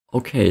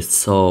Okay,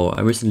 so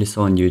I recently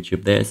saw on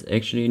YouTube there's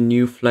actually a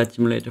new flight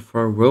simulator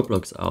for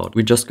Roblox out.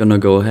 We're just gonna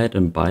go ahead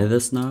and buy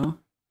this now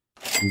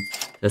and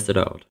test it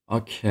out.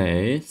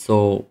 Okay,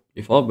 so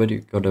we've already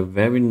got a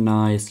very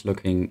nice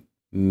looking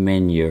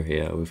menu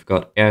here. We've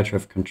got air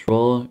traffic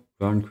control,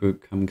 ground crew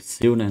coming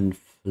soon, and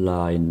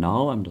fly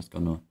now. I'm just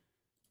gonna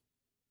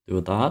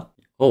do that.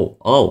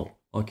 Oh,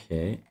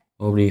 okay.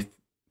 Already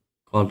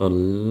got a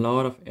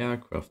lot of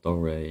aircraft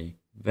already.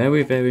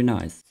 Very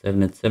nice.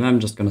 787. I'm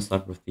just gonna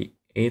start with the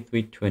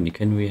A320.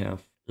 Can we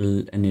have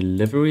any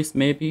liveries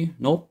maybe?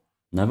 Nope.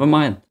 Never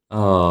mind.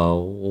 Oh,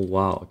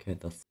 wow. Okay,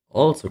 that's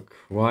also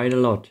quite a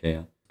lot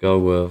here. Go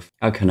with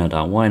Air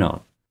Canada. Why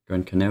not?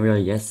 Gran Canaria,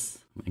 yes.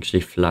 I'm actually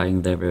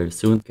flying there very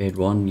soon. Gate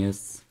 1,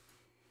 yes.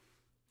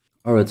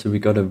 Alright, so we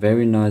got a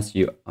very nice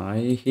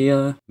UI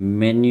here.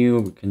 Menu.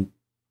 We can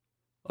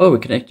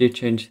actually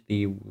change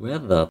the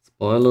weather.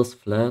 Spoilers,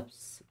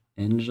 flaps,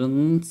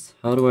 engines.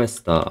 How do I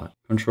start?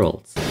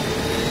 Controls.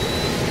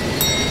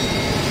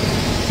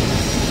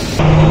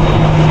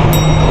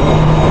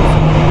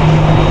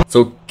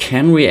 So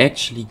can we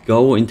actually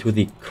go into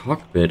the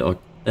cockpit? Or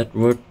that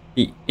would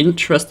be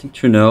interesting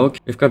to know.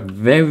 We've got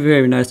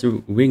very nice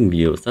wing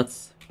views.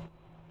 That's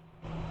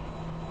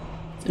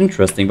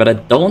interesting, but I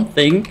don't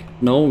think,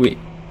 no, we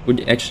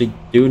actually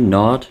do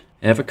not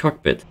have a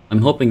cockpit.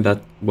 I'm hoping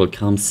that will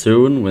come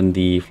soon when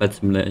the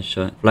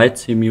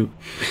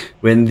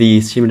when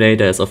the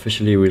simulator is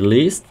officially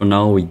released. For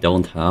now, we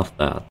don't have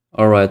that.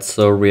 Alright,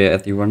 so we're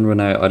at the runway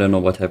now. I don't know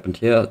what happened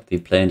here. The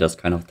plane just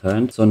kind of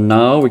turned. So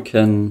now we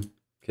can...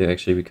 Okay,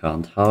 actually we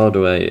can't. How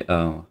do I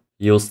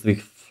use the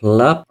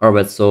flap?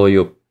 Alright, so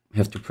you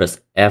have to press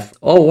F.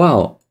 Oh,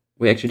 wow.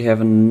 We actually have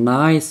a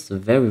nice,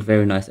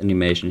 very nice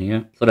animation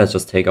here. So let's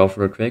just take off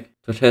real quick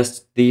to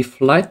test the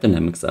flight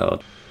dynamics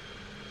out.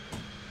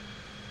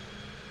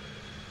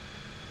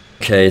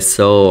 Okay,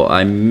 so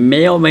I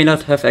may or may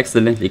not have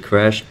accidentally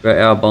crashed. We're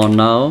airborne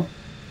now.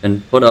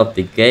 And put up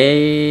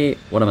the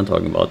what am I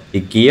talking about?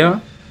 The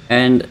gear.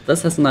 And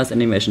this has a nice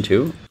animation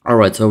too.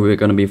 Alright, so we're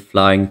gonna be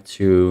flying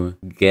to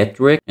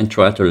Gatwick and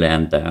try to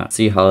land there.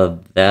 See how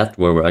that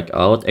will work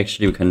out.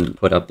 Actually, we can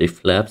put up the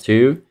flap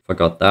too.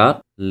 Forgot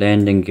that.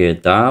 Landing gear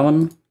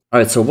down.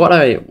 Alright, so what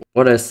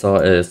I saw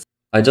is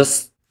I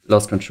just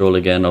lost control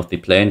again of the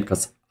plane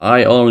because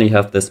I only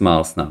have this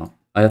mouse now.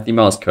 I have the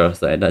mouse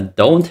cursor and I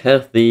don't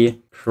have the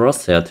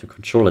crosshair to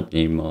control it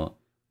anymore.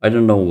 I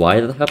don't know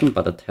why that happened,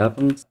 but it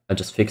happened. I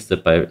just fixed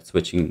it by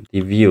switching the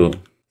view.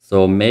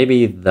 So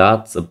maybe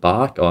that's a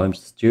bug or I'm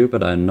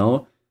stupid, I don't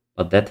know.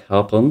 But that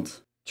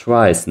happened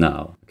twice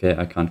now. Okay,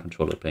 I can't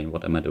control the plane.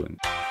 What am I doing?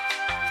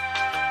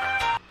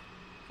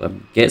 So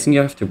I'm guessing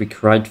you have to be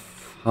quite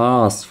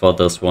fast for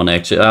this one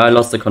actually. I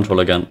lost the control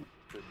again.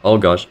 Oh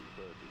gosh.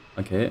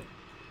 Okay. I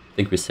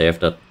think we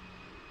saved it.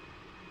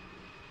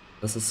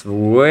 This is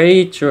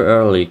way too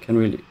early. Can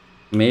we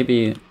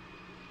maybe...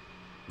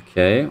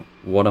 Okay,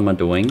 what am I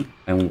doing?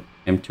 I'm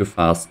too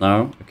fast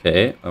now.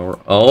 Okay.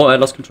 Oh, I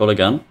lost control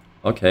again.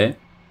 Okay.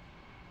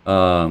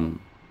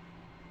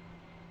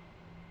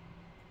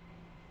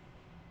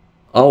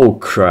 Oh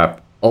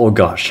crap. Oh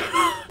gosh.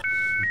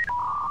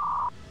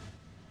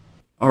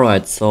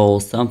 Alright, so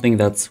something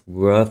that's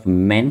worth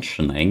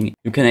mentioning.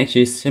 You can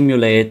actually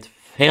simulate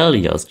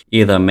failures,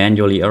 either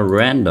manually or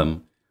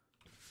random.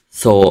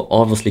 So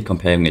obviously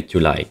comparing it to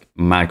like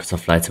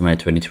Microsoft Flight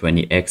Simulator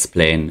 2020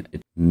 X-Plane,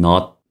 it's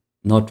not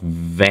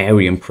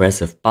very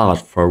impressive, but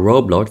for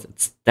Roblox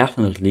it's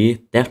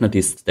definitely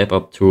a step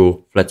up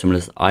to flight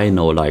simulators I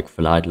know, like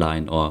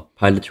Flightline or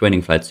Pilot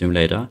Training Flight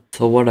Simulator.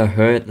 So what I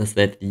heard is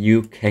that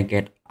you can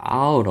get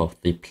out of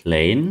the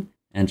plane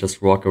and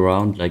just walk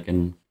around like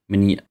in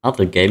many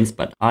other games,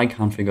 but I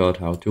can't figure out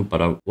how to.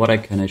 But what I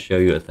can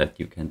assure you is that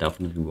you can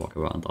definitely walk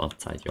around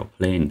outside your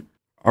plane.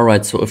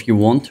 Alright, so if you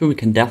want to, we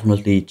can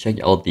definitely check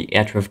out the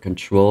air traffic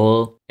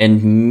control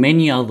and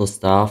many other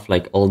stuff,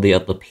 like all the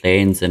other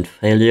planes and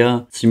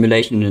failure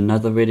simulation in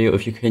another video.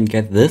 If you can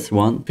get this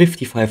one,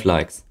 55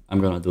 likes,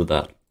 I'm gonna do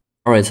that.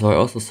 Alright, so I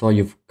also saw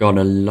you've got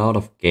a lot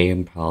of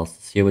game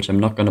passes here, which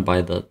I'm not gonna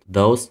buy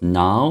those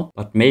now,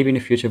 but maybe in a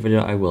future video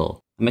I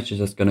will. I'm actually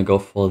just gonna go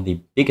for the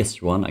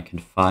biggest one I can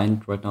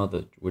find right now,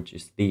 which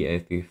is the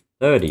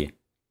A330.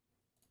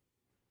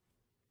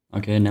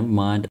 Okay, never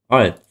mind.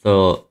 Alright,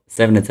 so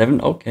 787,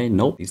 okay,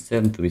 nope, the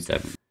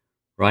 737.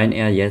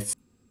 Ryanair, yes.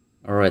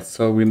 Alright,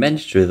 so we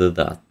managed to do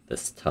that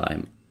this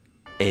time.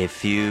 A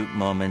few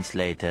moments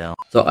later.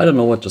 So I don't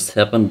know what just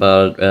happened,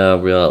 but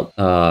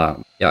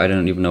yeah, I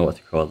don't even know what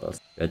to call this.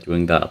 We're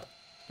doing that.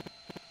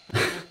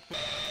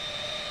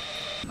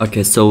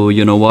 Okay, so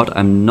you know what?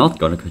 I'm not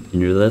gonna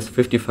continue this.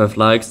 55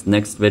 likes,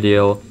 next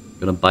video.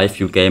 Gonna buy a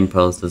few game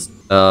passes.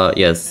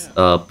 Yes,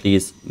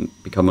 please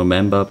become a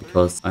member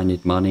because I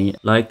need money.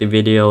 Like the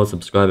video,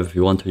 subscribe if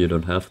you want to, you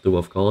don't have to,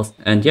 of course.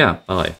 And yeah, bye.